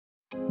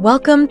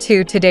Welcome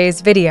to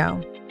today's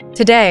video.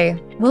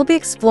 Today, we'll be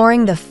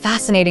exploring the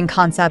fascinating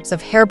concepts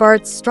of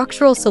Herbart's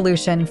structural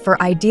solution for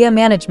idea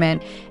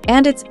management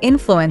and its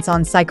influence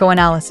on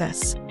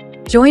psychoanalysis.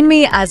 Join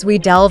me as we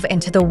delve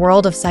into the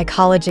world of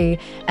psychology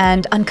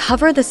and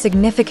uncover the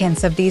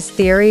significance of these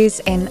theories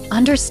in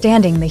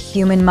understanding the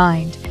human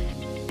mind.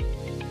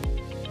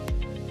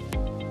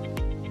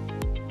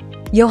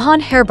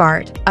 Johann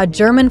Herbart, a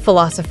German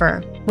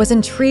philosopher, was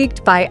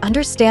intrigued by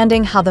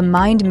understanding how the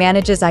mind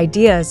manages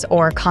ideas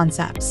or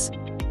concepts.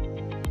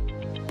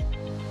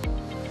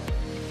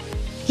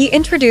 He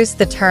introduced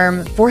the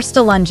term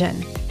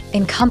Vorstellungen,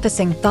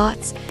 encompassing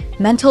thoughts,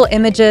 mental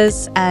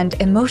images, and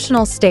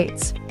emotional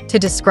states to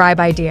describe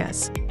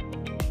ideas.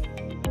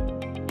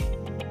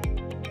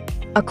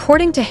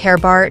 According to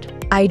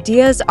Herbart,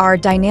 ideas are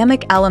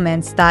dynamic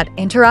elements that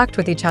interact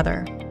with each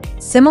other.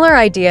 Similar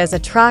ideas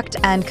attract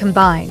and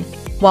combine,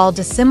 while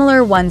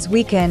dissimilar ones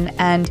weaken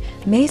and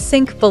may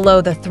sink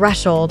below the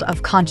threshold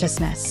of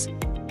consciousness.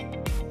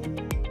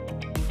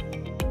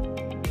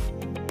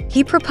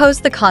 He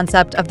proposed the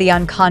concept of the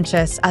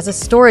unconscious as a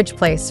storage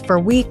place for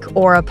weak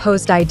or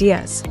opposed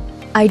ideas.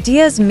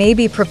 Ideas may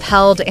be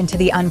propelled into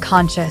the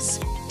unconscious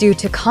due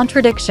to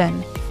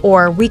contradiction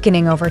or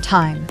weakening over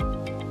time.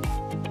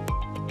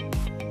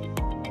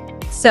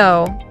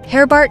 So,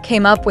 Herbart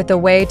came up with a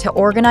way to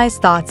organize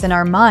thoughts in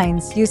our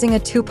minds using a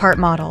two-part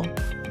model.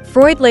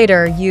 Freud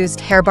later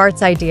used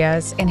Herbart's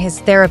ideas in his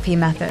therapy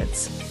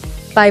methods.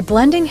 By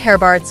blending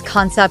Herbart's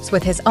concepts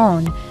with his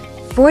own,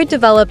 Freud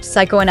developed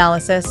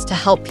psychoanalysis to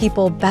help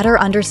people better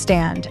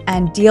understand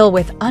and deal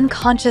with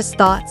unconscious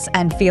thoughts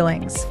and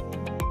feelings.